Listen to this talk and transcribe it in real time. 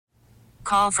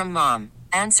Call from mom.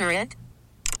 Answer it.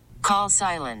 Call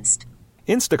silenced.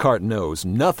 Instacart knows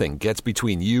nothing gets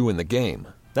between you and the game.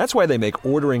 That's why they make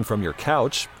ordering from your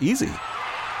couch easy.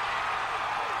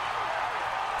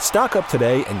 Stock up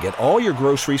today and get all your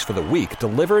groceries for the week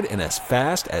delivered in as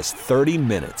fast as 30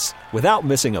 minutes without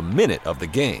missing a minute of the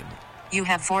game. You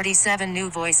have 47 new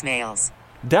voicemails.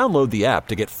 Download the app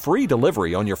to get free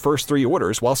delivery on your first 3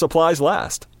 orders while supplies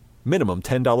last. Minimum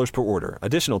 $10 per order.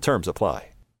 Additional terms apply.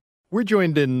 We're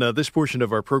joined in this portion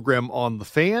of our program on The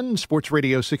Fan, Sports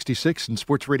Radio 66 and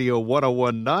Sports Radio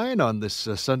 1019 on this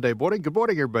Sunday morning. Good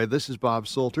morning, everybody. This is Bob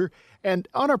Salter. And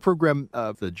on our program,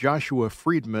 the Joshua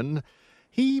Friedman,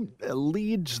 he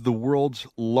leads the world's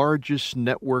largest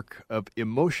network of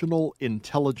emotional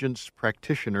intelligence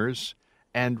practitioners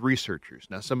and researchers.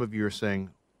 Now, some of you are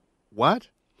saying, what?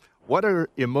 What are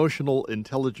emotional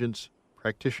intelligence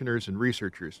practitioners and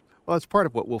researchers? Well, it's part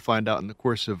of what we'll find out in the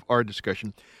course of our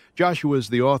discussion. Joshua is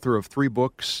the author of 3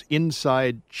 books,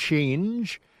 Inside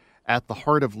Change, At the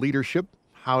Heart of Leadership,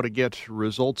 How to Get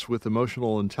Results with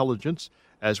Emotional Intelligence,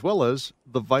 as well as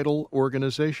The Vital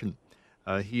Organization.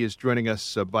 He is joining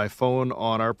us by phone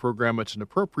on our program. It's an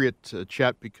appropriate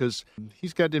chat because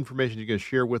he's got information he's going to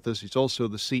share with us. He's also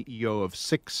the CEO of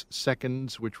 6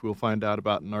 Seconds, which we'll find out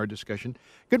about in our discussion.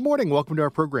 Good morning. Welcome to our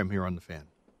program here on The Fan.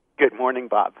 Good morning,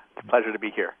 Bob. It's a pleasure to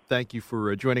be here. Thank you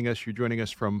for joining us. You're joining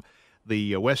us from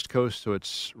the West Coast, so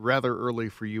it's rather early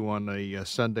for you on a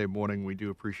Sunday morning. We do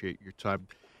appreciate your time.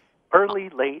 Early,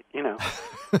 late,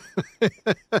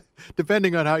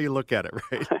 Depending on how you look at it,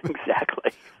 right?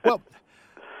 Exactly. Well,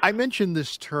 I mentioned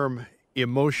this term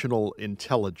emotional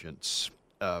intelligence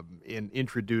in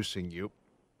introducing you.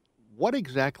 What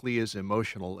exactly is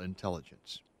emotional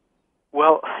intelligence?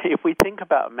 Well, if we think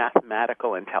about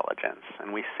mathematical intelligence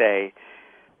and we say,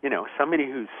 somebody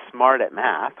who's smart at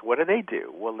math, what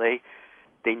do? Well,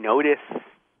 they notice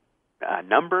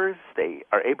numbers, they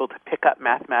are able to pick up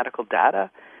mathematical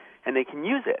data, and they can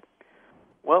use it.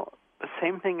 Well, the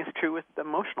same thing is true with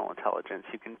emotional intelligence.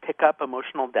 You can pick up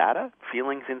emotional data,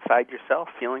 feelings inside yourself,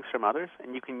 feelings from others,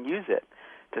 and you can use it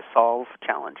to solve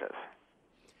challenges.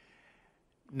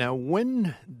 Now,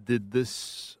 when did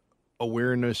this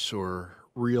awareness or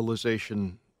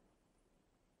realization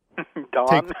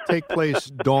take place,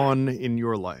 dawn in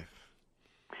your life?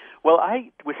 Well,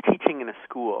 I was teaching in a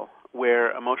school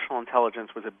where emotional intelligence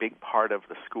was a big part of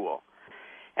the school.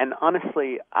 And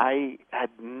honestly, I had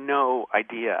no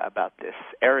idea about this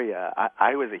area.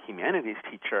 I was a humanities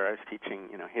teacher. I was teaching,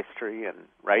 history and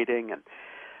writing,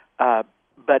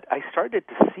 but I started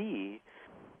to see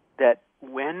that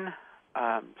when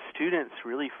students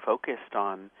really focused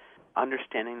on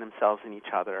understanding themselves and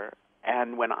each other,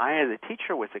 and when I, as a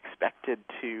teacher, was expected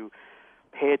to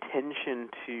pay attention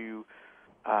to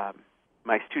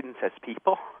my students as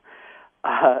people,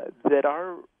 that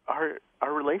our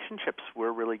relationships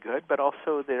were really good, but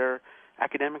also their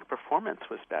academic performance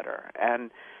was better. And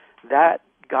that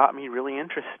got me really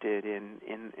interested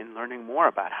in learning more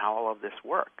about how all of this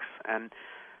works. And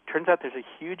it turns out there's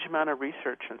a huge amount of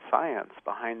research and science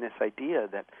behind this idea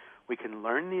that we can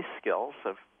learn these skills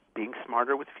of being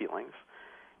smarter with feelings,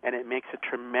 and it makes a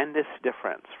tremendous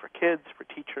difference for kids, for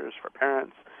teachers, for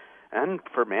parents, and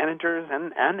for managers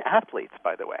and athletes,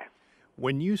 by the way.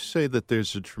 When you say that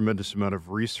there's a tremendous amount of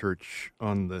research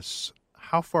on this,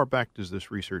 how far back does this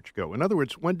research go? In other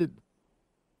words, when did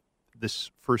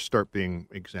this first start being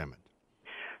examined?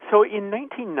 So in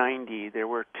 1990, there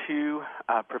were 2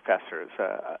 professors,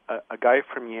 a guy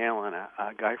from Yale and a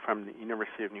guy from the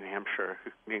University of New Hampshire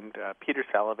named Peter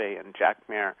Salovey and Jack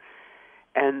Mayer,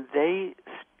 and they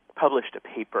published a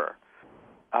paper,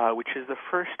 which is the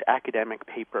first academic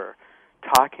paper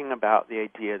talking about the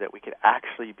idea that we could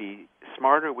actually be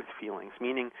smarter with feelings,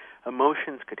 meaning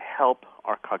emotions could help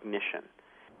our cognition.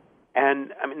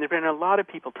 And, there have been a lot of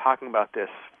people talking about this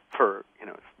for,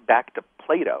 back to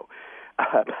Plato,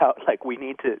 about, we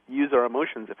need to use our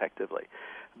emotions effectively.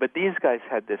 But these guys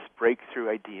had this breakthrough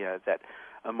idea that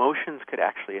emotions could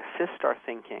actually assist our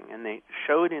thinking, and they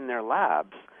showed in their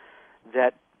labs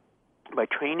that by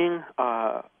training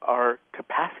our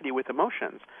capacity with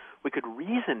emotions, we could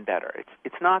reason better.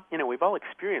 It's not, we've all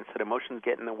experienced that emotions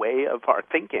get in the way of our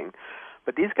thinking,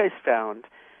 but these guys found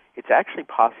it's actually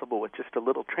possible with just a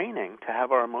little training to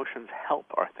have our emotions help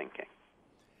our thinking.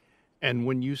 And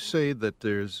when you say that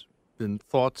there's been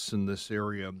thoughts in this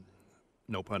area,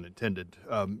 no pun intended,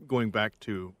 going back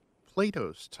to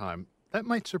Plato's time, that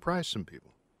might surprise some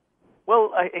people.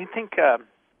 Well, I think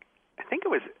it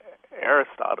was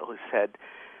Aristotle who said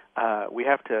we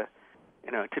have to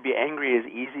To be angry is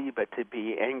easy, but to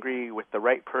be angry with the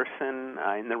right person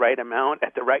in the right amount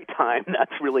at the right time,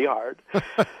 that's really hard.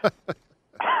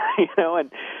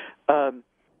 And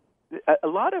a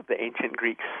lot of the ancient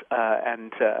Greeks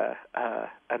and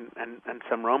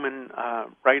some Roman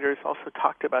writers also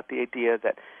talked about the idea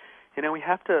that, we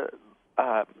have to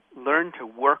learn to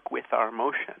work with our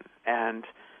emotion. And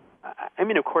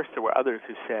of course, there were others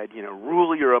who said,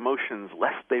 rule your emotions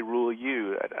lest they rule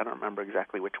you. I don't remember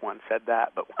exactly which one said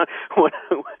that, but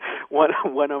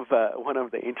one of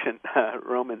the ancient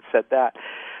Romans said that.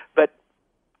 But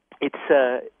it's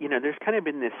there's kind of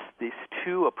been these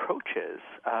two approaches,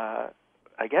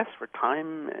 I guess, for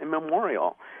time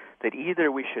immemorial, that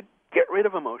either we should get rid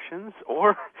of emotions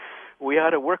or we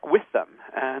ought to work with them.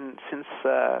 And since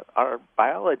our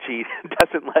biology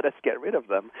doesn't let us get rid of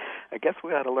them, I guess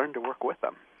we ought to learn to work with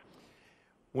them.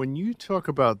 When you talk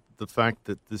about the fact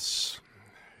that this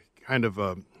kind of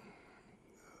a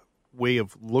way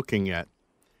of looking at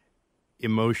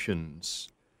emotions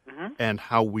and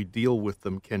how we deal with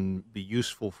them can be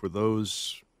useful for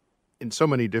those in so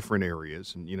many different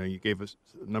areas, and you gave us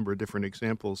a number of different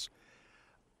examples.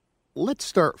 Let's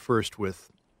start first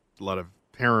with a lot of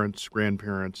parents,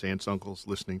 grandparents, aunts, uncles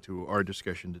listening to our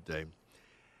discussion today.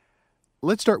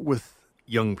 Let's start with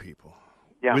young people,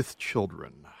 with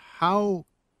children. How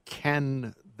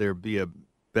can there be a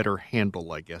better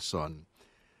handle, I guess, on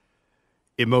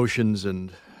emotions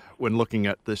and when looking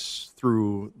at this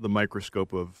through the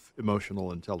microscope of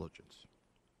emotional intelligence?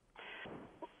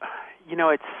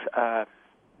 I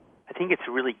think it's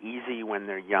really easy when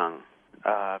they're young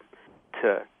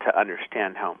to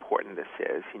understand how important this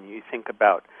is. You think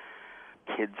about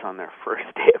kids on their first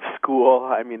day of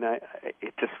school.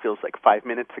 It just feels like 5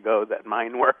 minutes ago that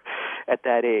mine were at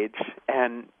that age.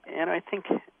 And I think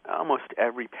almost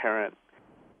every parent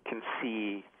can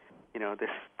see, this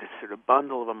sort of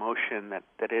bundle of emotion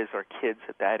that is our kids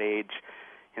at that age,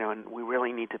 and we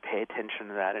really need to pay attention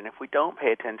to that. And if we don't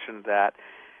pay attention to that,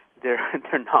 they're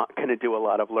not going to do a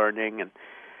lot of learning. And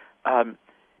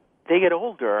they get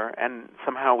older, and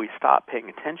somehow we stop paying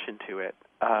attention to it.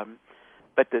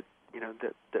 But the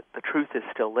truth is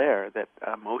still there, that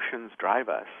emotions drive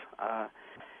us.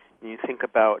 You think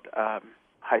about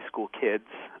high school kids.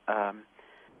 I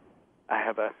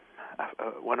have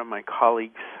one of my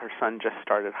colleagues, her son just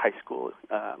started high school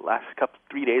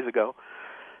 4 days ago,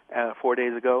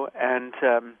 and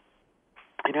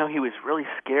he was really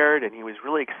scared, and he was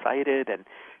really excited, and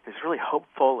he was really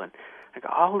hopeful, and like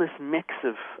all this mix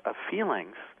of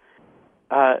feelings.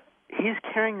 He's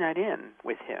carrying that in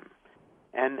with him,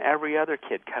 and every other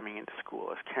kid coming into school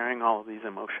is carrying all of these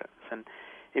emotions. And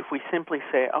if we simply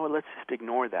say, "Oh, let's just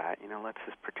ignore that," let's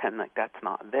just pretend like that's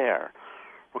not there,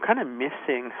 we're kind of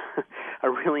missing a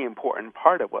really important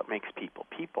part of what makes people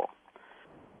people.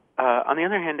 On the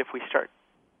other hand, if we start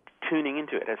tuning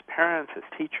into it as parents, as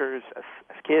teachers, as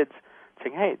kids,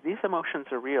 saying, hey, these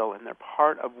emotions are real, and they're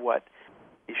part of what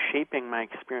is shaping my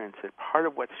experience. They're part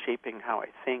of what's shaping how I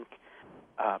think,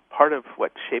 part of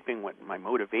what's shaping my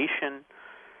motivation,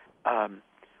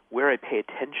 where I pay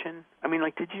attention.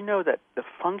 Did you know that the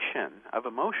function of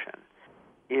emotion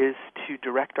is to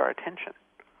direct our attention?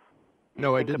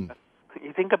 No, I didn't.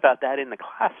 You think about that in the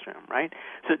classroom, right?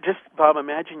 So just, Bob,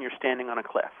 imagine you're standing on a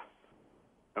cliff,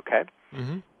 okay?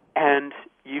 Mm-hmm. And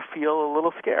you feel a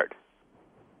little scared.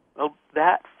 Well,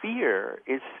 that fear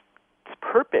its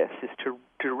purpose is to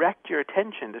direct your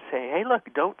attention to say, hey, look,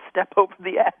 don't step over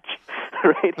the edge,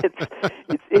 right?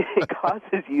 It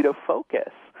causes you to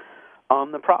focus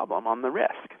on the problem, on the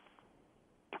risk,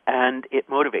 and it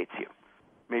motivates you.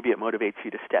 Maybe it motivates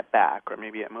you to step back, or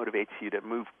maybe it motivates you to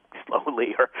move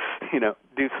slowly, or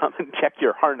do something, check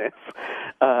your harness.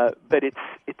 But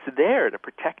it's there to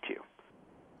protect you.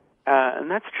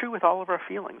 And that's true with all of our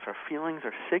feelings. Our feelings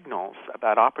are signals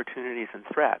about opportunities and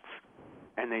threats,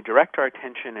 and they direct our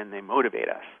attention and they motivate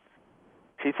us.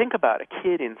 So you think about a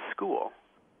kid in school.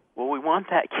 Well, we want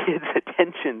that kid's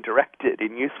attention directed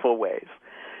in useful ways,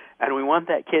 and we want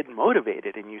that kid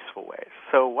motivated in useful ways.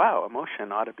 So, wow,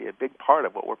 emotion ought to be a big part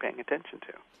of what we're paying attention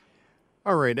to.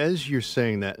 All right, as you're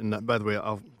saying that, and by the way,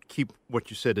 I'll keep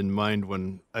what you said in mind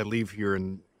when I leave here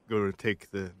and go to take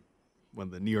one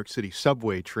of the New York City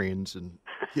subway trains, and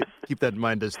keep that in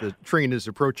mind as the train is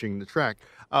approaching the track.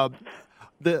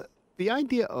 The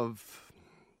idea of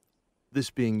this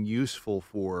being useful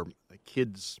for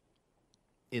kids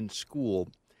in school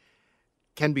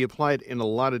can be applied in a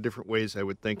lot of different ways, I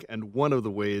would think, and one of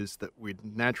the ways that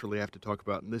we'd naturally have to talk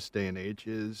about in this day and age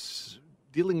is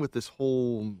dealing with this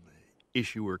whole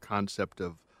issue or concept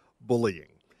of bullying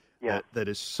that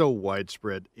is so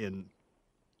widespread in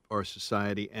our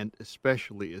society, and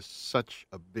especially is such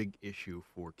a big issue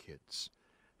for kids.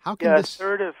 How can this?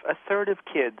 A third of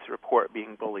kids report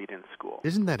being bullied in school.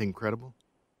 Isn't that incredible?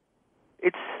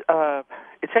 It's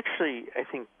actually, I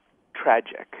think,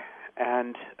 tragic,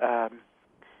 and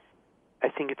I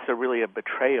think it's really a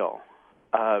betrayal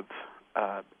of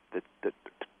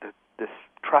this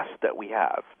trust that we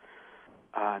have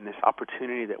and this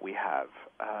opportunity that we have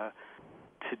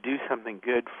to do something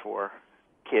good for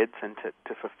kids and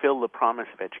to fulfill the promise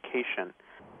of education.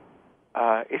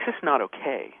 It's just not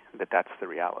okay that that's the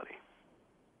reality.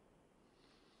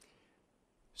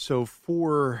 So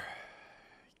for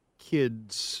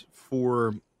kids,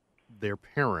 for their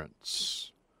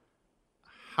parents,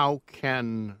 how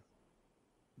can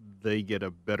they get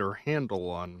a better handle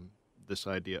on this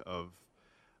idea of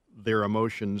their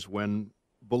emotions when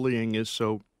bullying is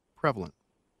so prevalent?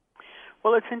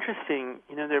 Well, it's interesting.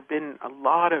 There have been a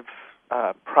lot of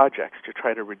projects to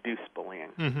try to reduce bullying.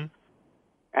 Mm-hmm.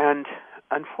 And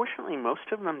unfortunately,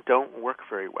 most of them don't work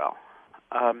very well.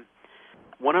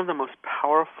 One of the most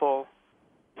powerful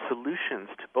solutions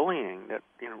to bullying that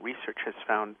research has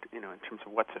found, in terms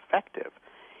of what's effective,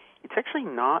 it's actually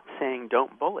not saying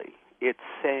don't bully. It's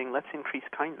saying let's increase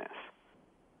kindness.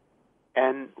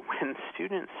 And when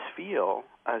students feel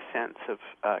a sense of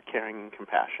caring and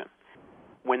compassion,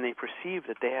 when they perceive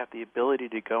that they have the ability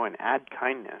to go and add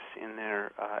kindness in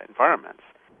their environments,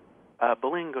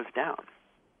 bullying goes down.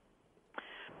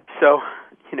 So,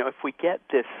 if we get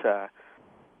this,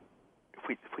 if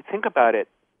we think about it,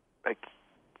 like,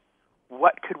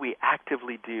 what could we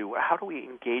actively do? How do we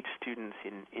engage students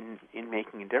in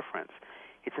making a difference?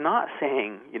 It's not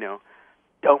saying,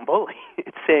 don't bully.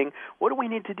 It's saying, what do we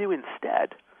need to do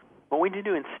instead? What we need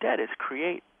to do instead is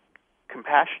create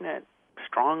compassionate,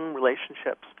 strong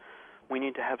relationships. We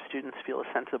need to have students feel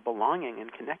a sense of belonging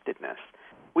and connectedness,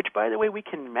 which, by the way, we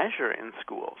can measure in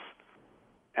schools.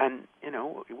 And,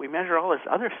 we measure all this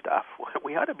other stuff.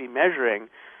 We ought to be measuring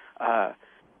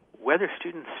whether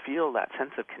students feel that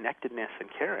sense of connectedness and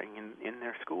caring in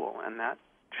their school. And that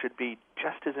should be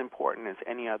just as important as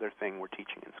any other thing we're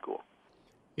teaching in school.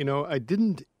 I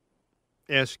didn't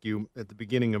ask you at the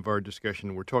beginning of our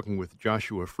discussion. We're talking with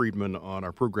Joshua Friedman on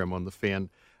our program on The Fan.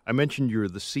 I mentioned you're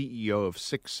the CEO of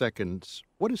 6 Seconds.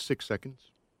 What is 6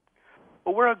 Seconds?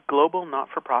 Well, we're a global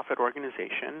not-for-profit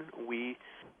organization. We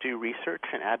do research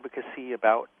and advocacy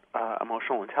about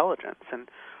emotional intelligence. And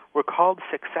we're called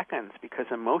 6 Seconds because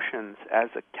emotions as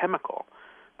a chemical,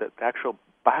 the actual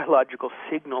biological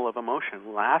signal of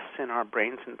emotion, lasts in our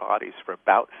brains and bodies for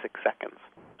about 6 seconds.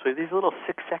 So these little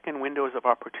 6-second windows of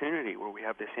opportunity where we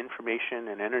have this information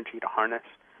and energy to harness.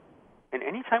 And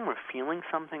anytime we're feeling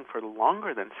something for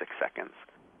longer than 6 seconds,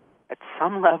 at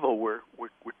some level we're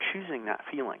choosing that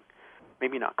feeling.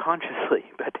 Maybe not consciously,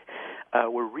 but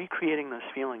we're recreating those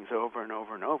feelings over and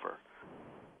over and over.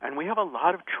 And we have a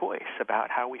lot of choice about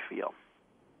how we feel.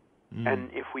 And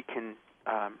if we can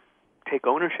take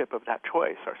ownership of that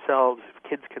choice ourselves, if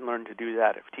kids can learn to do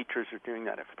that, if teachers are doing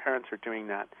that, if parents are doing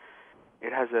that,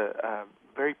 it has a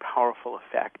very powerful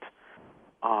effect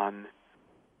on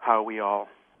how we all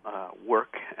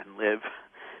work and live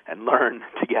and learn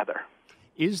together.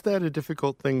 Is that a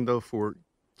difficult thing, though, for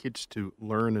kids to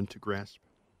learn and to grasp?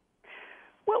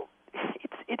 Well,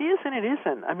 it is and it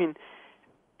isn't. I mean,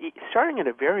 starting at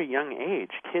a very young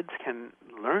age, kids can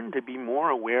learn to be more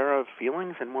aware of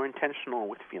feelings and more intentional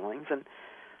with feelings.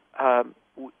 And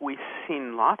we've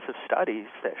seen lots of studies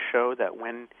that show that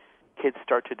when kids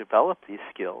start to develop these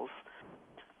skills,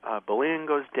 bullying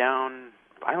goes down,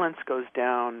 violence goes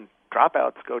down,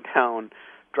 dropouts go down,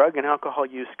 drug and alcohol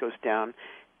use goes down,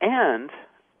 and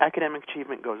academic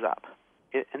achievement goes up.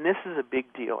 And this is a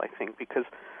big deal, I think, because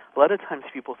a lot of times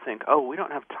people think, we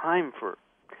don't have time for,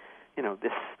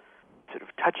 this sort of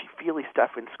touchy-feely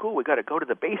stuff in school. We've got to go to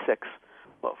the basics.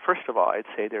 Well, first of all, I'd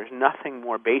say there's nothing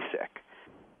more basic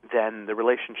than the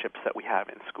relationships that we have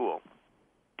in school.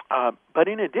 But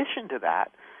in addition to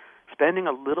that, spending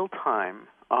a little time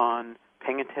on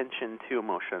paying attention to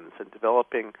emotions and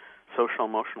developing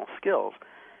social-emotional skills,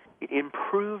 it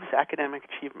improves academic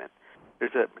achievement.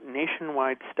 There's a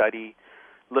nationwide study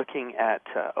looking at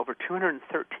over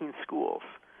 213 schools,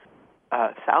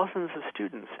 thousands of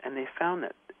students, and they found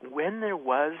that when there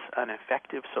was an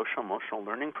effective social-emotional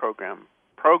learning program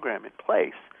in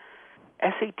place,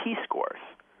 SAT scores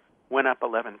went up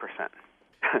 11%.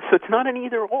 So it's not an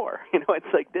either or.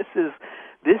 It's like this is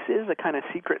a kind of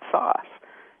secret sauce.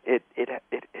 It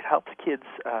helps kids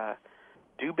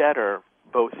do better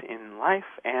both in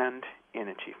life and in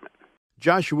achievement.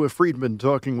 Joshua Friedman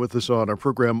talking with us on our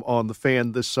program on The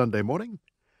Fan this Sunday morning.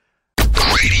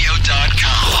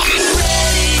 Radio.com.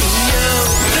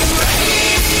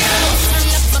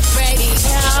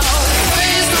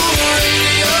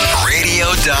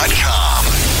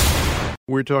 SportsRadio101.9fm.com.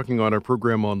 We're talking on our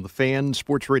program on The Fan,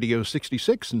 Sports Radio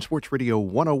 66 and Sports Radio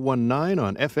 101.9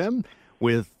 on FM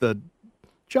with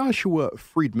Joshua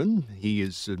Friedman. He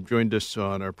has joined us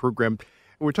on our program.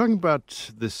 We're talking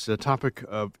about this topic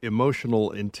of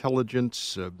emotional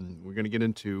intelligence. We're going to get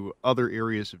into other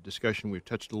areas of discussion. We've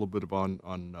touched a little bit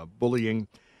on bullying.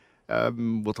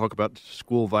 We'll talk about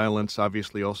school violence,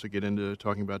 obviously, also get into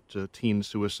talking about teen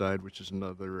suicide, which is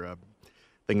another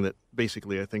thing that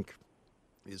basically I think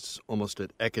is almost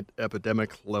at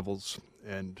epidemic levels.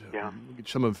 And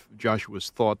some of Joshua's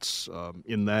thoughts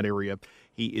in that area.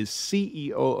 He is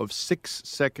CEO of 6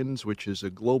 Seconds, which is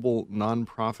a global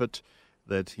nonprofit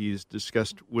that he's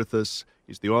discussed with us.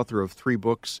 He's the author of 3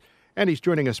 books, and he's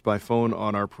joining us by phone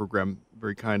on our program.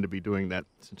 Very kind to be doing that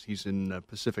since he's in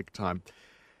Pacific time.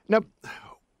 Now,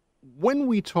 when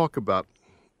we talk about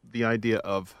the idea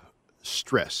of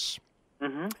stress,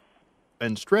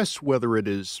 and stress, whether it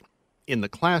is in the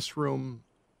classroom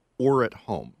or at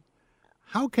home,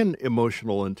 how can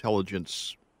emotional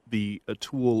intelligence be a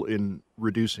tool in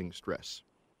reducing stress?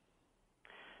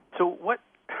 So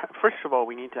first of all,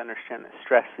 we need to understand that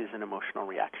stress is an emotional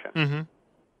reaction.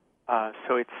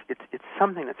 So it's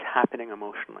something that's happening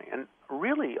emotionally. And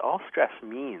really all stress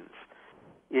means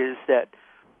is that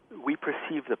we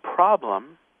perceive the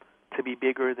problem to be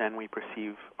bigger than we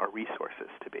perceive our resources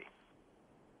to be.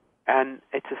 And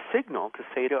it's a signal to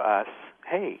say to us,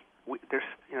 hey, there's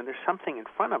something in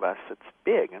front of us that's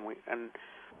big and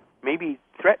maybe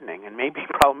threatening and maybe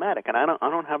problematic, and I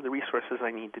don't have the resources I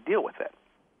need to deal with it.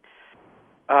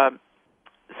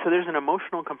 So there's an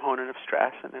emotional component of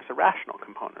stress, and there's a rational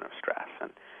component of stress.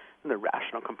 And the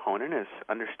rational component is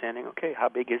understanding, okay, how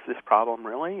big is this problem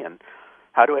really, and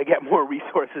how do I get more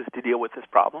resources to deal with this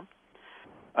problem?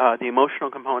 The emotional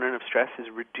component of stress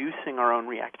is reducing our own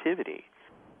reactivity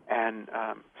and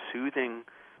soothing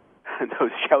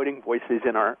those shouting voices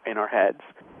in our heads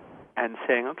and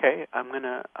saying, okay, I'm going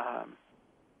to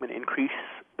increase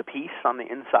the peace on the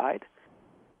inside.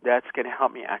 That's going to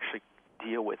help me actually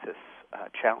deal with this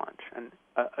challenge. And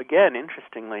again,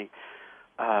 interestingly,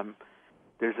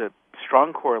 there's a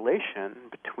strong correlation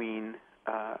between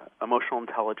emotional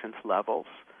intelligence levels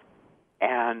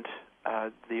and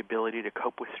the ability to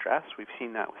cope with stress. We've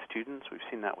seen that with students. We've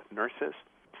seen that with nurses.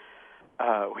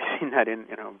 We've seen that in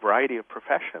a variety of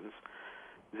professions,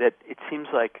 that it seems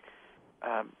like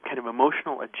kind of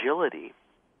emotional agility,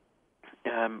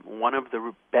 one of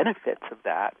the benefits of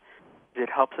that is it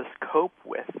helps us cope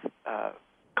with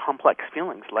complex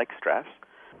feelings like stress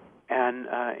and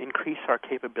increase our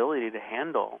capability to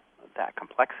handle that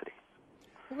complexity.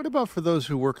 What about for those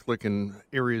who work like in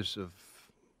areas of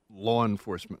law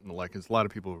enforcement and the like? There's a lot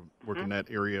of people who work in that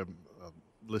area,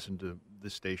 listen to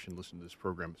this station, listen to this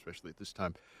program, especially at this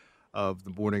time of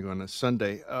the morning on a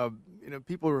Sunday.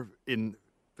 People are in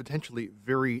potentially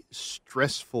very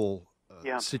stressful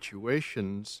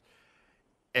situations,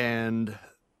 and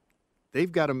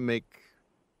they've got to make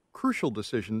crucial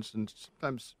decisions and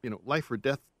sometimes, life or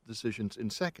death decisions in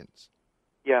seconds.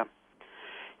 Yeah.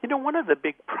 One of the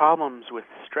big problems with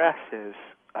stress is,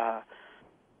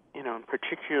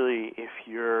 particularly if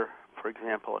you're, for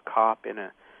example, a cop in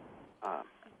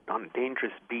on a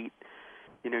dangerous beat,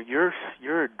 your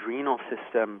adrenal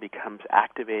system becomes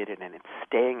activated and it's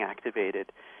staying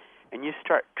activated, and you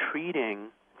start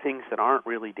treating things that aren't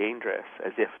really dangerous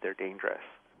as if they're dangerous.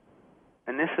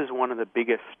 And this is one of the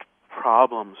biggest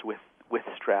problems with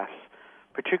stress,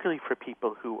 particularly for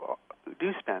people who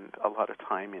do spend a lot of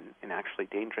time in actually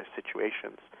dangerous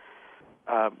situations.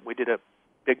 We did a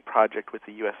big project with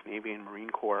the U.S. Navy and Marine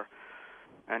Corps,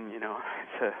 and,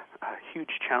 it's a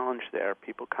huge challenge there,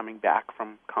 people coming back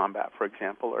from combat, for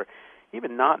example, or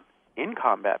even not in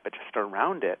combat, but just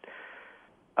around it.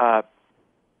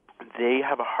 They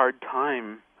have a hard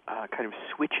time kind of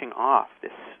switching off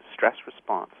this stress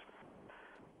response.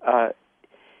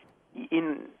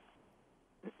 In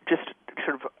just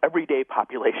sort of everyday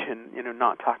population,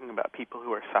 not talking about people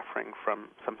who are suffering from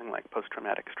something like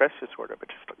post-traumatic stress disorder, but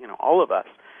just, all of us,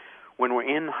 when we're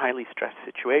in highly stressed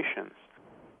situations,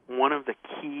 one of the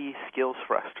key skills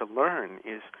for us to learn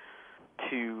is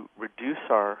to reduce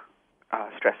our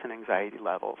stress and anxiety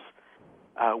levels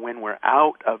when we're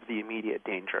out of the immediate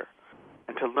danger,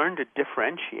 and to learn to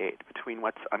differentiate between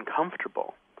what's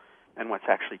uncomfortable and what's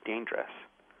actually dangerous,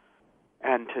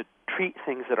 and to treat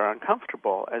things that are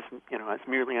uncomfortable as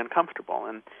merely uncomfortable,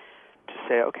 and to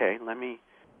say, okay, let me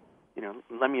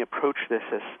approach this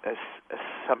as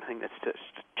something that's just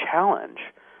a challenge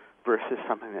versus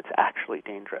something that's actually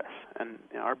dangerous. And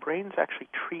our brains actually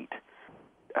treat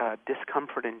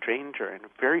discomfort and danger in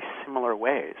very similar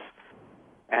ways.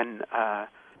 And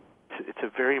it's a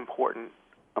very important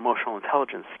emotional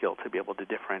intelligence skill to be able to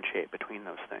differentiate between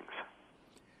those things.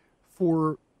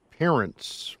 For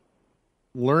parents,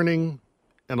 learning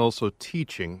and also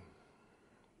teaching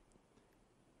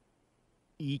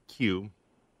EQ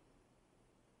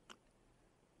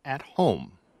at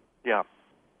home, Yeah.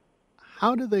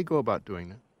 how do they go about doing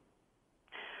that?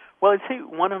 Well, I'd say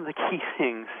one of the key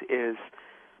things is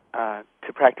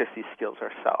to practice these skills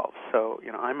ourselves. So,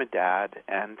 I'm a dad,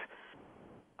 and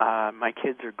my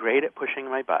kids are great at pushing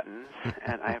my buttons,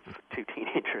 and I have 2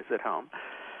 teenagers at home.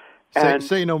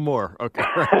 Say no more. Okay.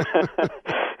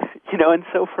 And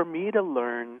so for me to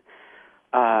learn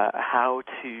how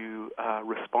to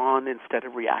respond instead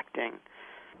of reacting,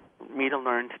 me to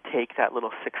learn to take that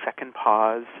little 6-second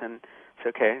pause and say,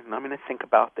 okay, I'm going to think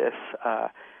about this.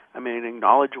 I'm going to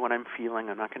acknowledge what I'm feeling.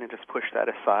 I'm not going to just push that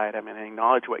aside. I'm going to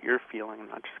acknowledge what you're feeling. I'm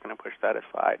not just going to push that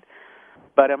aside.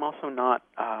 But I'm also not.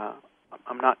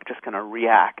 I'm not just going to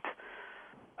react.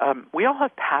 We all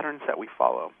have patterns that we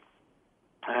follow.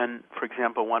 And, for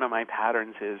example, one of my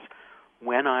patterns is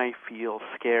when I feel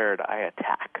scared, I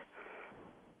attack.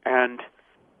 And,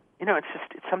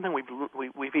 it's something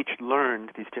we've each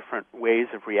learned, these different ways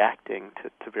of reacting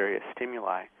to various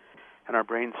stimuli. And our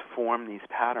brains form these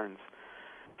patterns.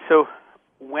 So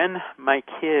when my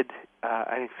kid,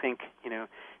 I think,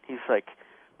 he's like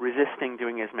resisting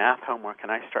doing his math homework,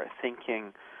 and I start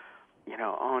thinking,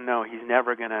 oh no, he's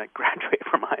never going to graduate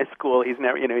from high school. He's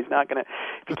never, he's not going to,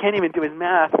 if he can't even do his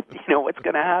math, what's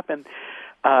going to happen?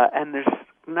 And there's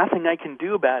nothing I can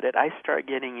do about it. I start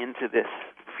getting into this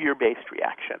fear-based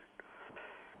reaction.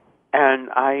 And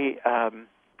I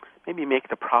maybe make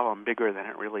the problem bigger than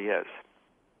it really is.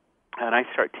 And I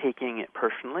start taking it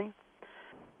personally.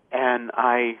 And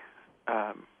I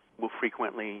will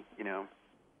frequently,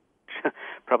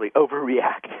 probably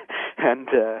overreact and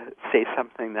say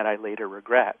something that I later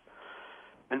regret.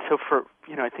 And so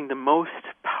I think the most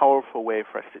powerful way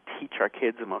for us to teach our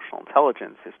kids emotional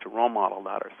intelligence is to role model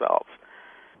that ourselves.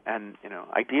 And,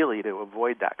 ideally to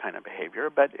avoid that kind of behavior.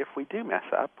 But if we do mess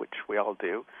up, which we all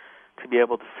do, to be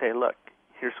able to say, look,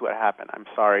 here's what happened. I'm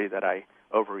sorry that I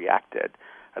overreacted.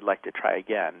 I'd like to try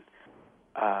again.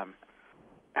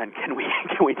 And can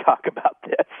we talk about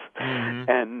this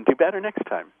and do better next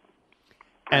time?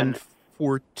 And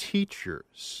for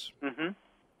teachers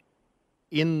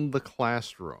in the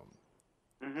classroom,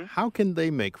 how can they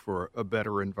make for a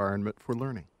better environment for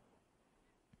learning?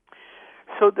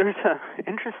 So there's an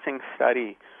interesting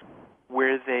study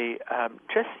where they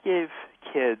just gave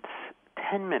kids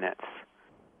 10 minutes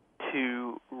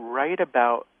to write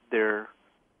about their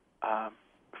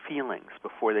feelings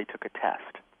before they took a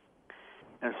test.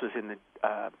 And this was in the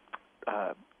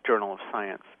Journal of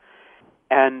Science.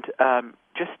 And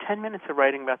just 10 minutes of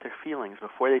writing about their feelings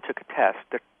before they took a test,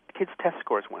 the kids' test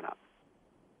scores went up.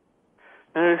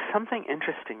 Now, there's something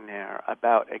interesting there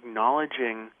about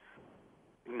acknowledging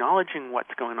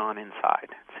what's going on inside,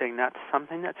 saying that's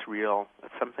something that's real,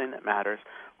 that's something that matters.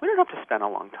 We don't have to spend a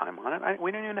long time on it.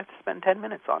 We don't even have to spend 10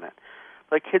 minutes on it.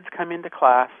 Like, kids come into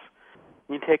class,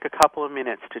 you take a couple of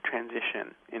minutes to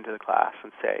transition into the class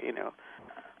and say,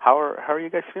 how are you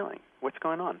guys feeling? What's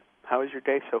going on? How is your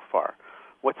day so far?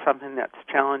 What's something that's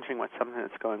challenging? What's something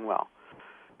that's going well?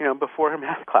 Before a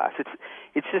math class,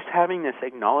 it's just having this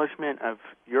acknowledgement of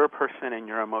you're a person and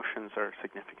your emotions are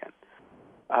significant.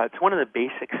 It's one of the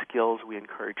basic skills we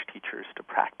encourage teachers to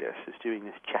practice, is doing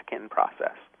this check-in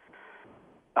process.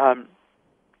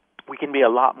 We can be a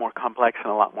lot more complex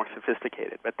and a lot more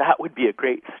sophisticated, but that would be a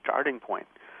great starting point.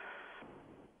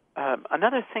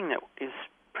 Another thing that is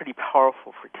pretty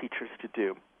powerful for teachers to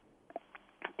do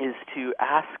is to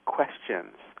ask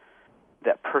questions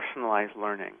that personalize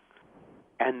learning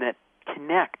and that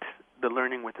connect the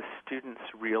learning with the student's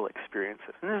real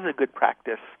experiences. And this is a good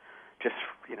practice just,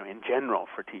 in general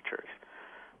for teachers.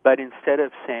 But instead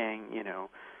of saying,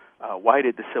 why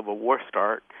did the Civil War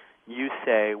start, you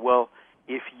say, well,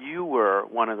 if you were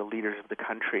one of the leaders of the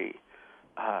country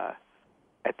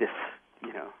at this,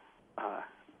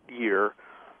 year,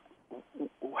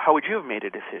 how would you have made a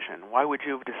decision? Why would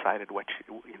you have decided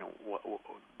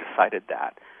decided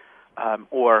that?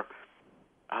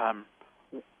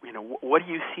 What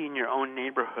do you see in your own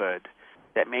neighborhood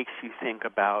that makes you think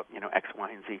about, X, Y,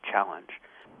 and Z challenge?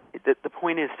 The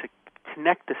point is to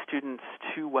connect the students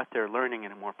to what they're learning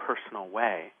in a more personal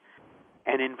way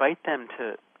and invite them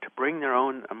to bring their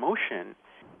own emotion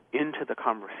into the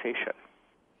conversation.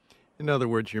 In other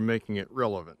words, you're making it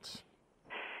relevant.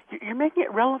 You're making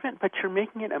it relevant, but you're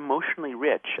making it emotionally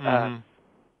rich.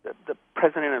 The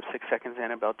president of 6 Seconds,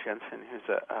 Annabelle Jensen, who's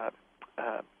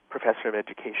a professor of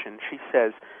education, she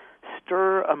says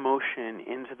stir emotion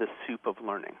into the soup of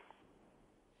learning.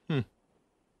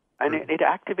 And it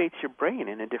activates your brain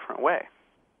in a different way.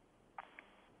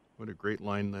 What a great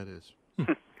line that is.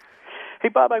 Hey,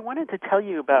 Bob, I wanted to tell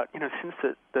you about, since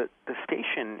the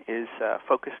station is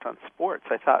focused on sports,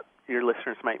 I thought your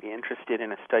listeners might be interested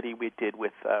in a study we did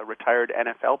with retired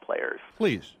NFL players.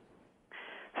 Please.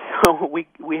 So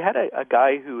we had a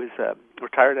guy who is a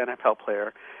retired NFL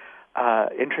player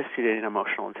interested in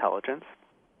emotional intelligence,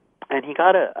 and he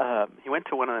went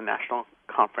to one of the national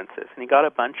conferences, and he got a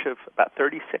bunch of about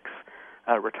 36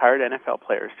 retired NFL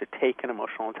players to take an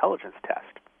emotional intelligence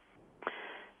test.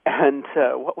 And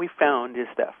what we found is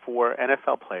that for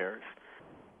NFL players,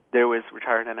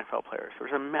 retired NFL players, there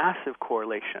was a massive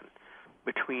correlation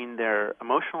between their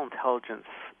emotional intelligence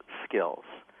skills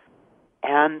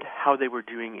and how they were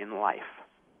doing in life.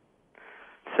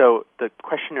 So the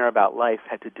questionnaire about life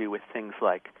had to do with things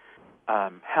like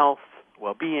health,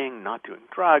 well-being, not doing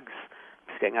drugs,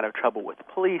 staying out of trouble with the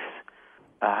police,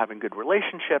 having good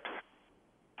relationships,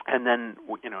 and then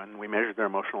and we measured their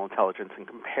emotional intelligence and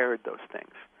compared those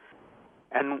things.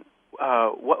 And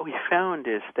what we found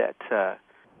is that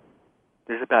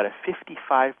there's about a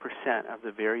 55% of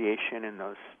the variation in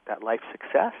that life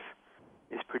success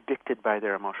is predicted by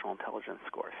their emotional intelligence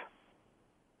scores.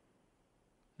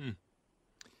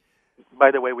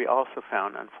 By the way, we also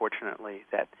found, unfortunately,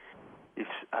 that these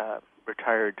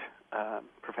retired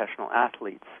professional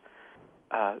athletes,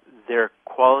 their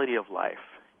quality of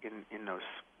life in those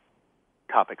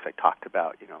topics I talked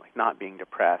about, like not being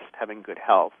depressed, having good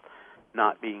health,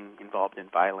 not being involved in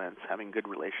violence, having good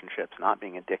relationships, not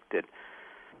being addicted,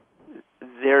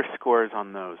 their scores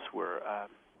on those were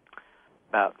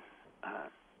about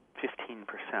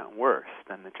 15% worse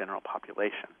than the general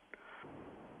population.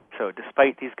 So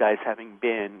despite these guys having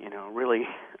been, really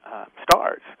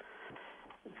stars,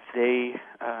 they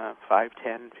 5,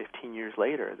 10, 15 years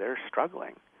later, they're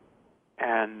struggling.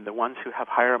 And the ones who have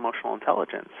higher emotional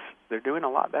intelligence, they're doing a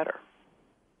lot better.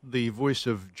 The voice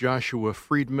of Joshua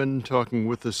Friedman talking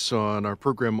with us on our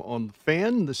program On the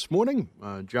Fan this morning.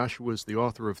 Joshua is the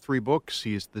author of 3 books.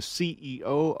 He is the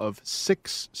CEO of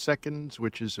 6 Seconds,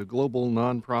 which is a global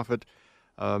nonprofit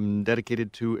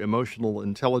dedicated to emotional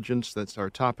intelligence. That's our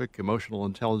topic, emotional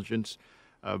intelligence.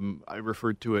 I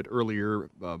referred to it earlier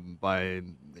by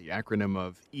the acronym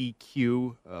of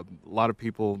EQ. A lot of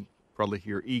people probably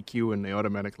hear EQ and they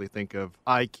automatically think of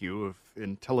IQ, of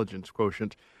intelligence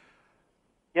quotient.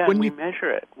 Yeah, and we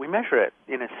measure it. We measure it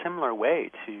in a similar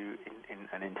way to in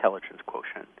an intelligence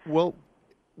quotient. Well,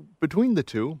 between the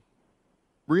two,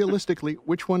 realistically,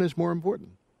 which one is more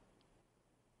important?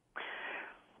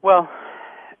 Well,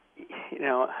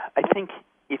 I think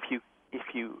if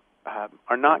you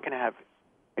are not going to have,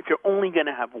 if you're only going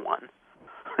to have one,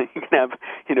 you can have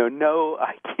no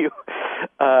IQ.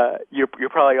 You're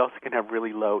probably also going to have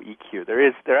really low EQ.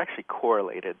 They're actually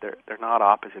correlated. They're not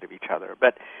opposite of each other,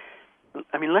 but.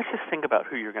 I mean, let's just think about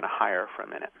who you're going to hire for a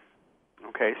minute.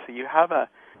 Okay, so you have a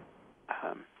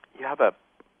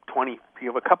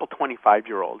couple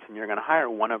 25-year-olds, and you're going to hire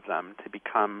one of them to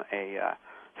become a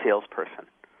salesperson.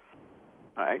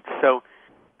 All right, so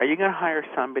are you going to hire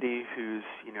somebody who's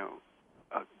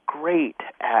great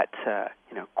at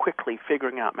quickly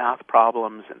figuring out math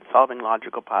problems and solving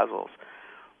logical puzzles,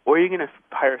 or are you going to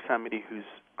hire somebody who's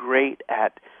great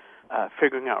at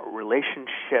figuring out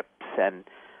relationships and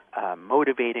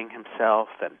motivating himself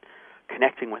and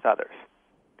connecting with others?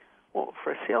 Well,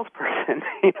 for a salesperson,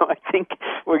 I think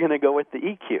we're going to go with the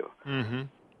EQ. Mm-hmm.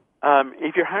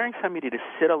 If you're hiring somebody to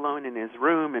sit alone in his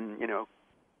room and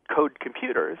code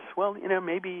computers, well,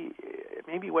 maybe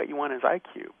what you want is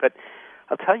IQ. But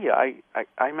I'll tell you,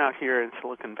 I'm out here in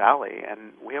Silicon Valley,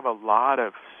 and we have a lot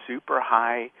of super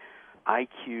high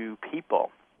IQ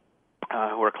people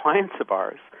who are clients of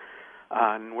ours.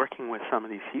 And working with some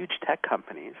of these huge tech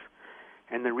companies.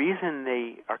 And the reason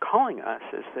they are calling us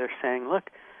is they're saying, look,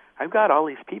 I've got all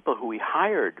these people who we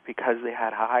hired because they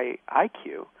had high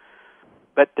IQ,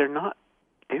 but they're not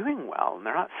doing well, and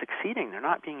they're not succeeding. They're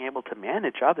not being able to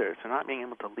manage others. They're not being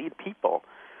able to lead people.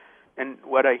 And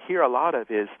what I hear a lot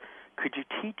of is, could you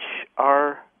teach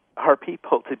our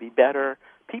people to be better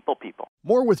people?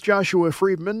 More with Joshua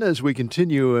Friedman as we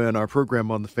continue in our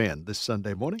program On the Fan this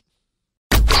Sunday morning.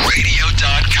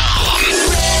 Radio.com.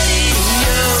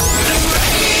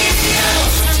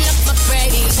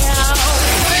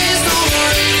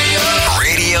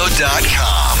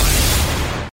 Radio.com.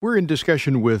 We're in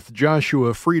discussion with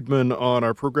Joshua Friedman on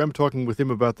our program, talking with him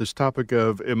about this topic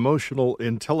of emotional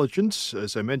intelligence.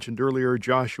 As I mentioned earlier,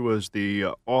 Joshua is the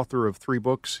author of 3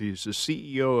 books. He's the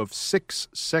CEO of 6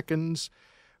 Seconds,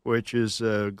 which is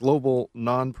a global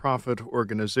nonprofit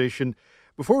organization.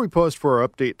 Before we paused for our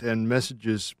update and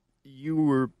messages, you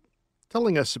were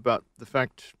telling us about the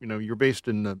fact, you're based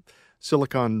in the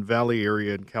Silicon Valley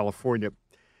area in California,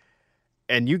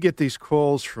 and you get these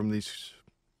calls from these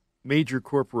major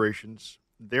corporations.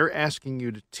 They're asking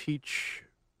you to teach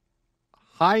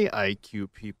high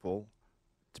IQ people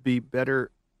to be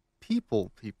better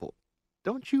people.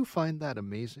 Don't you find that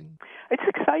amazing? It's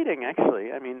exciting,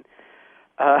 actually. I mean,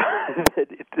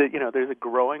 there's a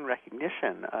growing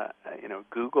recognition.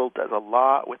 Google does a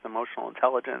lot with emotional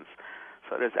intelligence.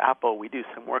 So does Apple. We do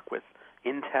some work with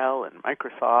Intel and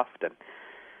Microsoft, and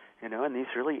these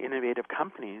really innovative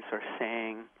companies are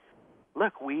saying,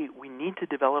 look, we need to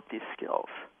develop these skills.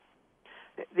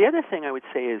 The other thing I would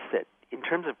say is that in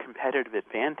terms of competitive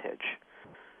advantage,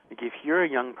 like if you're a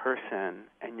young person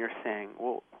and you're saying,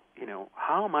 well,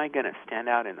 how am I going to stand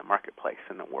out in the marketplace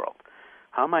in the world?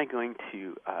 How am I going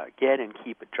to get and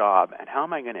keep a job, and how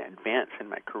am I going to advance in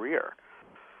my career?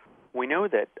 We know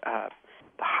that the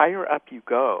higher up you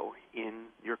go in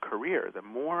your career, the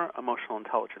more emotional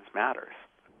intelligence matters.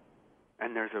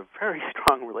 And there's a very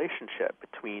strong relationship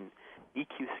between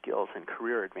EQ skills and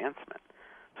career advancement.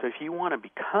 So if you want to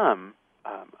become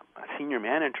a senior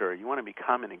manager, you want to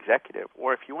become an executive,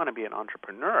 or if you want to be an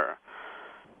entrepreneur,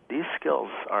 these skills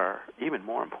are even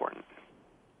more important.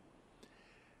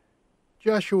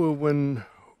 Joshua, when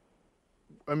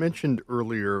I mentioned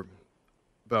earlier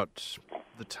about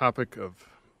the topic of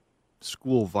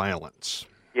school violence,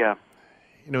 yeah,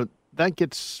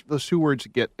 those two words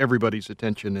get everybody's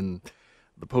attention in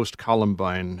the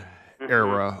post-Columbine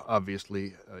era,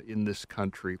 obviously, in this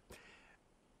country.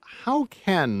 How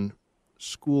can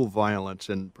school violence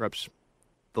and perhaps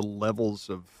the levels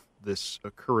of this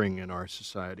occurring in our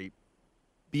society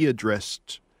be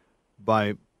addressed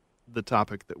by the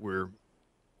topic that we're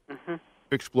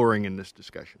exploring in this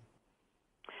discussion?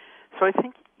 So I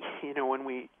think, when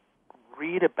we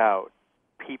read about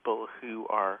people who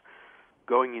are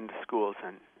going into schools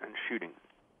and shooting,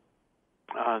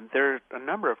 there are a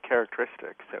number of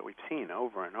characteristics that we've seen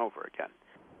over and over again.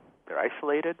 They're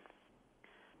isolated.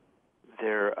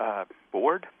 They're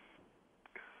bored.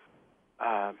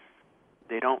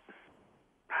 They don't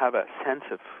have a sense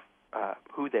of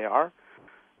who they are.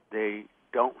 They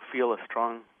don't feel a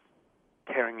strong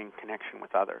caring and connection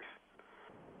with others.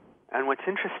 And what's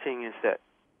interesting is that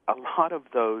a lot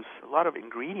of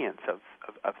ingredients of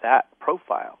that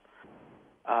profile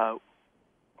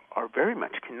are very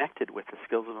much connected with the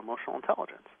skills of emotional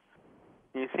intelligence.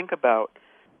 You think about,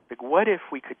 what if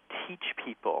we could teach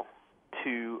people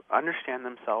to understand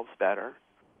themselves better,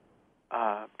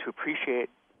 to appreciate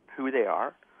who they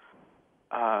are,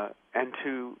 and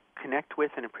to connect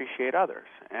with and appreciate others?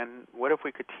 And what if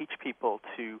we could teach people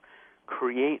to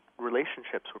create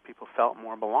relationships where people felt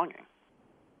more belonging?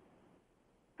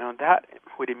 Now, that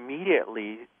would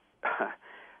immediately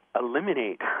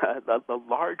eliminate the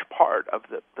large part of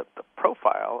the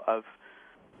profile of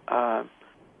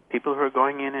people who are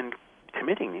going in and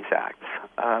committing these acts.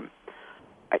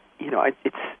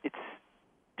 It's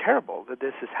terrible that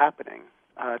this is happening.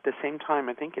 At the same time,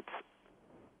 I think it's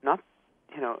not,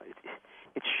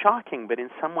 it's shocking, but in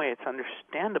some way it's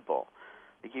understandable.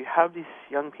 Like, you have these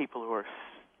young people who are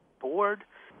bored,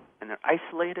 and they're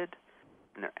isolated,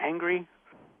 and they're angry,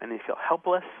 and they feel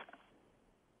helpless.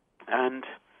 And,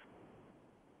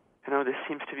 this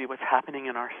seems to be what's happening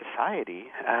in our society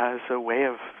as a way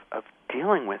of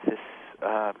dealing with this,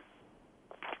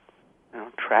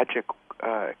 tragic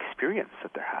experience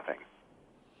that they're having.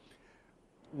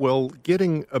 Well,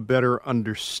 getting a better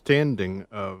understanding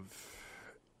of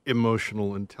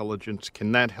emotional intelligence,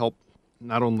 can that help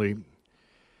not only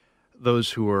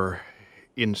those who are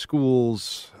in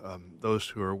schools, those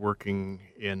who are working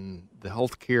in the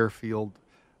healthcare field,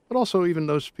 but also even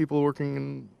those people working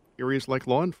in areas like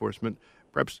law enforcement,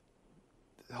 perhaps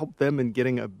help them in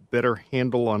getting a better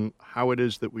handle on how it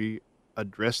is that we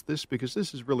address this? Because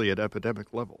this is really at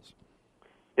epidemic levels.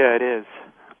 Yeah, it is.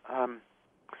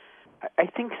 I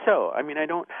think so. I mean, I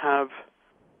don't have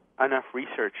enough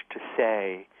research to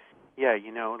say,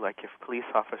 if police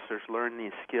officers learn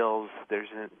these skills, there's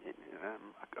a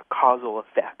causal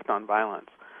effect on violence.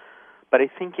 But I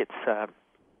think it's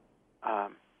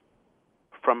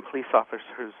from police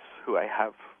officers who I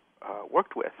have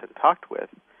worked with and talked with,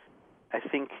 I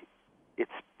think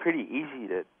it's pretty easy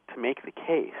to make the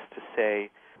case to say,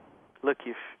 look,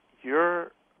 if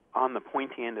you're on the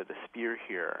pointy end of the spear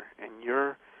here, and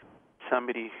you're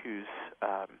somebody who's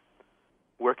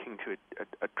working to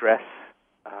address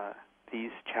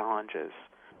these challenges,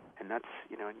 and that's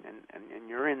and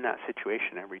you're in that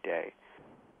situation every day,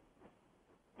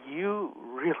 you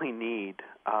really need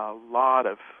a lot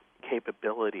of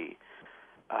capability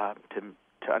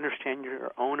to understand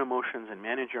your own emotions and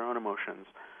manage your own emotions,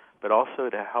 but also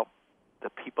to help the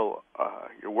people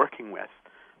you're working with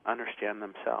understand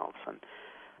themselves.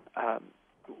 And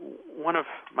one of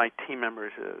my team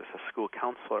members is a school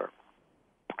counselor,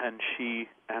 and she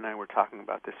and I were talking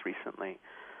about this recently,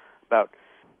 about,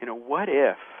 what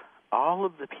if all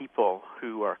of the people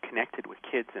who are connected with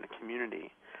kids in a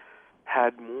community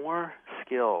had more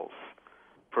skills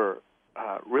for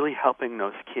really helping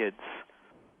those kids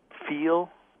feel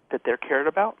that they're cared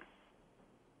about,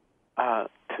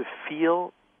 to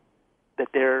feel that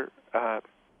they're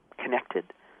connected,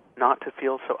 not to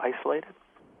feel so isolated.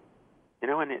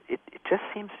 And it just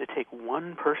seems to take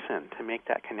one person to make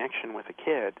that connection with a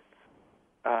kid.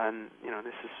 And,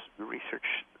 this is, the research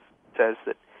says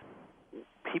that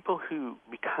people who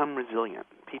become resilient,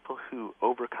 people who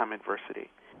overcome adversity,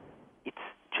 it's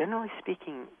generally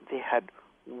speaking, they had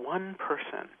one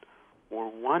person or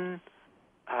one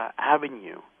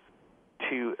avenue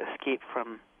to escape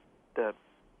from the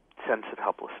sense of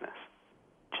helplessness.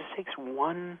 It just takes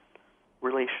one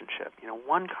relationship,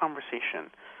 one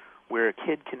conversation where a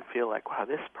kid can feel like, wow,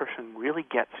 this person really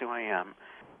gets who I am,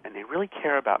 and they really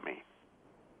care about me.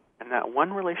 And that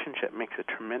one relationship makes a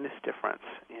tremendous difference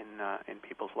in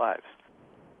people's lives.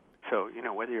 So,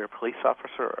 whether you're a police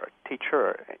officer or a teacher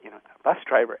or, a bus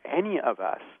driver, any of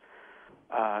us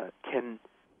can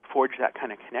forge that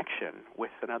kind of connection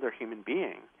with another human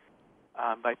being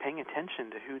by paying attention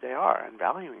to who they are and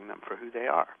valuing them for who they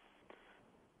are.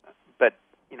 But,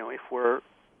 if we're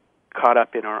caught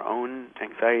up in our own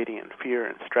anxiety and fear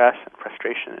and stress and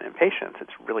frustration and impatience,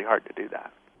 it's really hard to do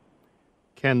that.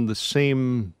 Can the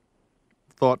same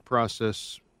thought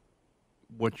process,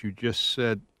 what you just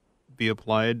said, be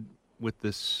applied with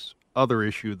this other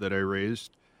issue that I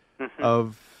raised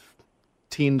of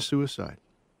teen suicide?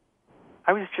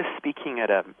 I was just speaking at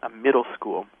a middle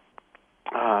school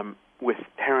with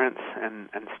parents and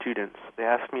students. They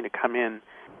asked me to come in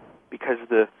because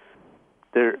this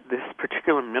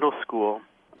particular middle school,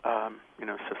 so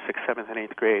 6th, 7th, and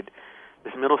 8th grade,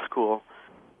 this middle school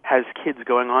has kids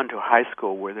going on to high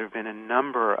school where there have been a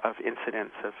number of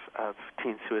incidents of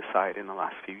teen suicide in the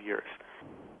last few years.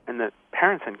 And the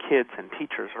parents and kids and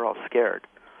teachers are all scared.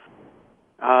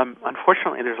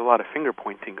 Unfortunately, there's a lot of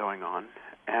finger-pointing going on,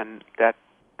 and that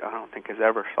I don't think has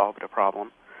ever solved a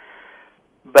problem.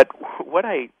 But what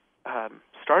I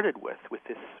started with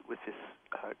this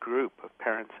group of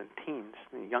parents and teens,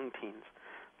 young teens,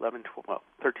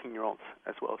 13-year-olds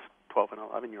as well as 12 and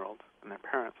 11-year-olds and their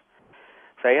parents.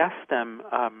 So I asked them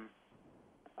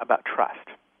about trust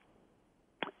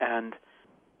and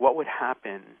what would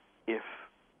happen if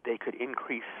they could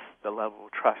increase the level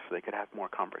of trust so they could have more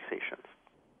conversations.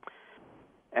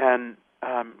 And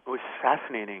it was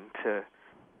fascinating to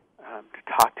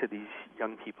talk to these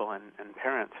young people and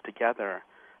parents together.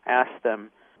 I asked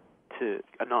them to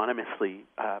anonymously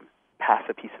pass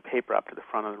a piece of paper up to the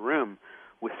front of the room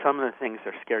with some of the things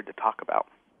they're scared to talk about.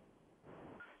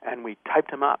 And we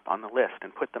typed them up on the list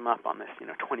and put them up on this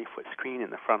 20-foot screen in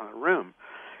the front of the room.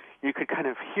 You could kind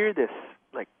of hear this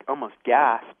like almost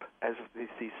gasp as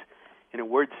these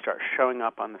words start showing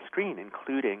up on the screen,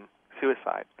 including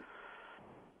suicide.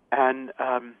 And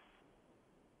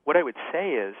what I would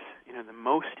say is, the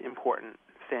most important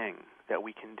thing that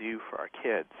we can do for our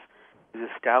kids is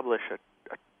establish a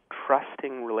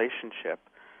trusting relationship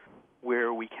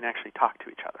where we can actually talk to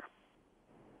each other.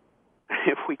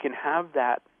 If we can have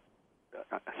that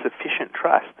sufficient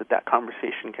trust that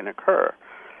conversation can occur,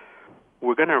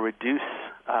 we're going to reduce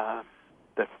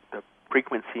the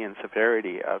frequency and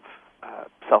severity of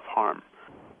self-harm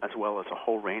as well as a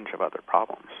whole range of other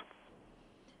problems.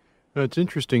 Now, it's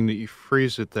interesting that you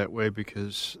phrase it that way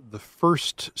because the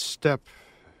first step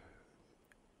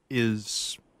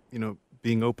is,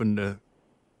 being open to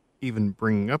even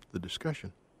bringing up the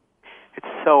discussion. It's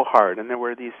so hard. And there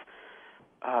were these,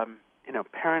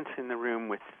 parents in the room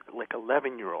with like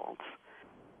 11-year-olds.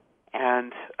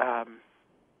 And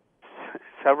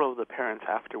several of the parents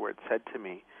afterwards said to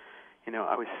me,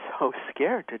 I was so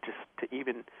scared to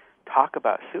even talk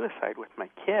about suicide with my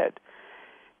kid.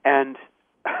 And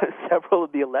several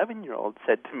of the 11-year-olds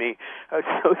said to me, I was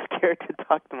so scared to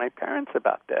talk to my parents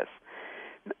about this.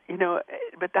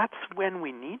 But that's when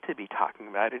we need to be talking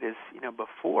about it, is,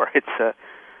 before it's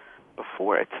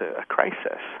a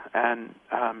crisis. And,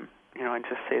 I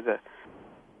just say that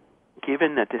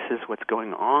given that this is what's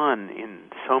going on in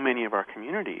so many of our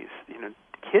communities,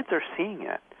 kids are seeing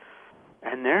it.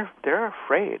 And they're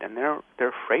afraid, and they're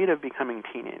afraid of becoming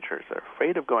teenagers. They're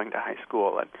afraid of going to high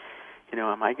school, and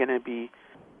am I going to be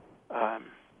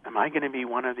am I going to be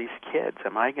one of these kids?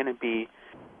 Am I going to be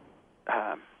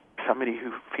somebody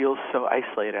who feels so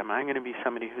isolated? Am I going to be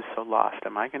somebody who's so lost?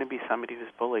 Am I going to be somebody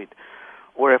who's bullied?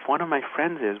 Or if one of my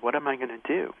friends is, what am I going to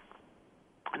do?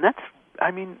 And that's,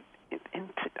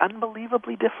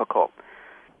 unbelievably difficult.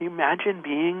 You imagine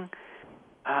being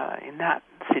in that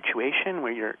situation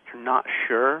where you're not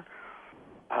sure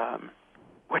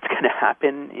what's going to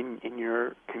happen in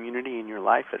your community, in your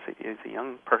life as a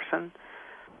young person.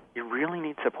 You really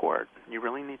need support. You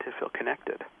really need to feel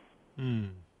connected.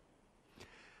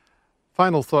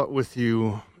 Final thought with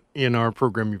you in our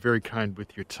program. You're very kind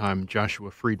with your time.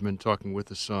 Joshua Friedman talking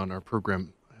with us on our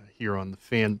program here on The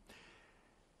Fan.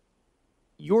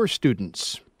 Your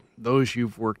students, those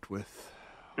you've worked with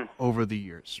over the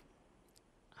years,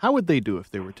 how would they do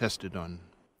if they were tested on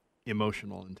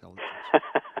emotional intelligence?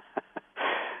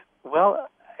 Well,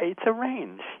 it's a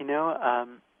range,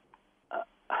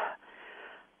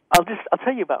 I'll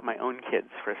tell you about my own kids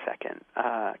for a second,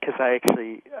 because I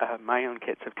actually my own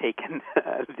kids have taken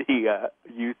the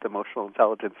Youth Emotional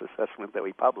Intelligence Assessment that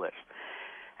we published,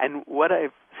 and what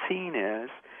I've seen is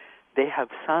they have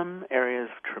some areas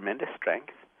of tremendous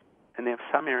strength, and they have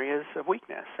some areas of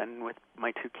weakness. And with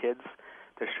my two kids,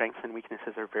 their strengths and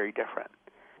weaknesses are very different.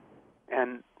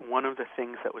 And one of the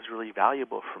things that was really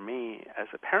valuable for me as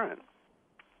a parent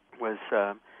was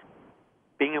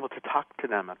being able to talk to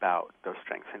them about those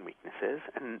strengths and weaknesses,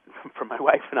 and for my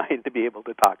wife and I to be able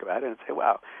to talk about it and say,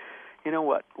 wow,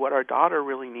 what our daughter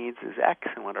really needs is X,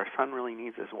 and what our son really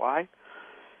needs is Y.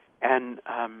 And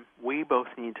we both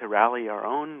need to rally our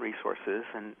own resources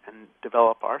and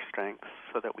develop our strengths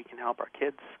so that we can help our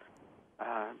kids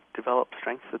develop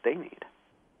strengths that they need.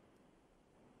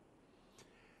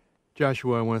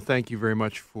 Joshua, I want to thank you very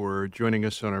much for joining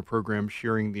us on our program,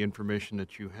 sharing the information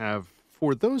that you have.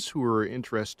 For those who are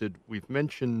interested, we've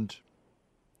mentioned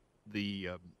the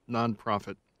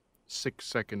nonprofit 6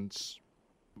 Seconds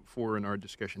before in our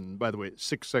discussion. And by the way,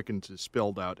 6 Seconds is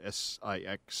spelled out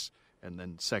S-I-X, and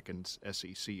then seconds,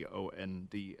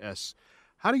 S-E-C-O-N-D-S.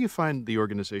 How do you find the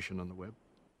organization on the web?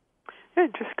 Yeah,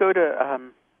 just go to,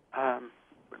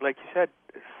 like you said,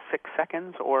 6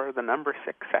 Seconds or the number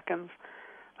 6 Seconds.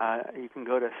 You can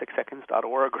go to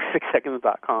 6seconds.org or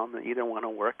 6seconds.com. Either one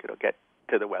will work. It'll get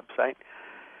to the website.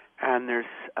 And there's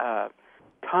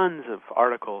tons of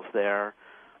articles there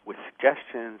with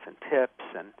suggestions and tips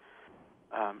and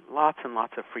lots and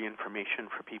lots of free information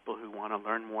for people who want to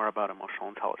learn more about emotional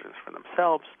intelligence for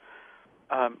themselves.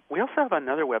 We also have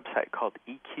another website called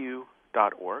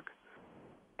EQ.org.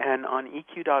 And on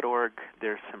EQ.org,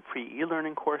 there's some free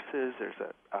e-learning courses. There's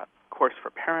a course for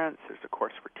parents. There's a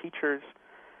course for teachers.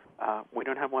 We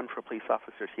don't have one for police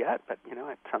officers yet, but,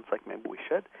 it sounds like maybe we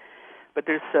should. But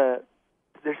there's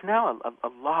now a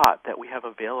lot that we have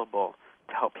available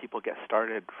to help people get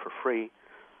started for free.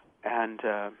 And,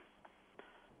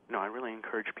 I really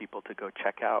encourage people to go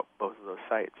check out both of those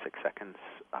sites,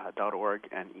 6seconds.org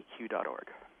and EQ.org.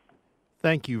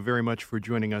 Thank you very much for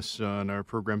joining us on our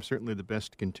program. Certainly the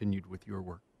best continued with your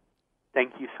work.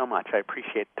 Thank you so much. I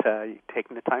appreciate you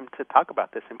taking the time to talk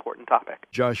about this important topic.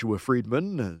 Joshua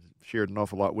Friedman shared an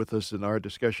awful lot with us in our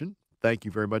discussion. Thank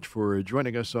you very much for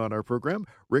joining us on our program.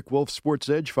 Rick Wolf's Sports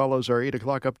Edge follows our 8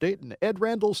 o'clock update, and Ed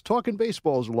Randall's Talking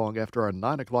Baseball is along after our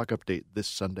 9 o'clock update this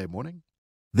Sunday morning.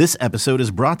 This episode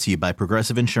is brought to you by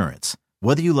Progressive Insurance.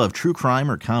 Whether you love true crime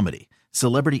or comedy,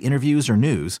 celebrity interviews or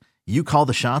news, you call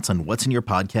the shots on what's in your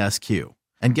podcast queue.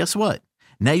 And guess what?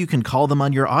 Now you can call them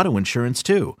on your auto insurance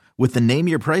too with the Name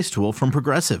Your Price tool from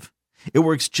Progressive. It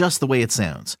works just the way it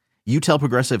sounds. You tell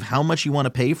Progressive how much you want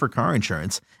to pay for car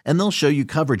insurance, and they'll show you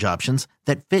coverage options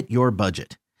that fit your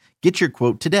budget. Get your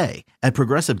quote today at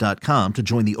Progressive.com to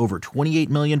join the over 28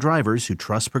 million drivers who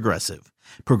trust Progressive.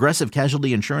 Progressive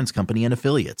Casualty Insurance Company and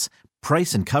Affiliates.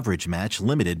 Price and coverage match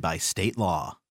limited by state law.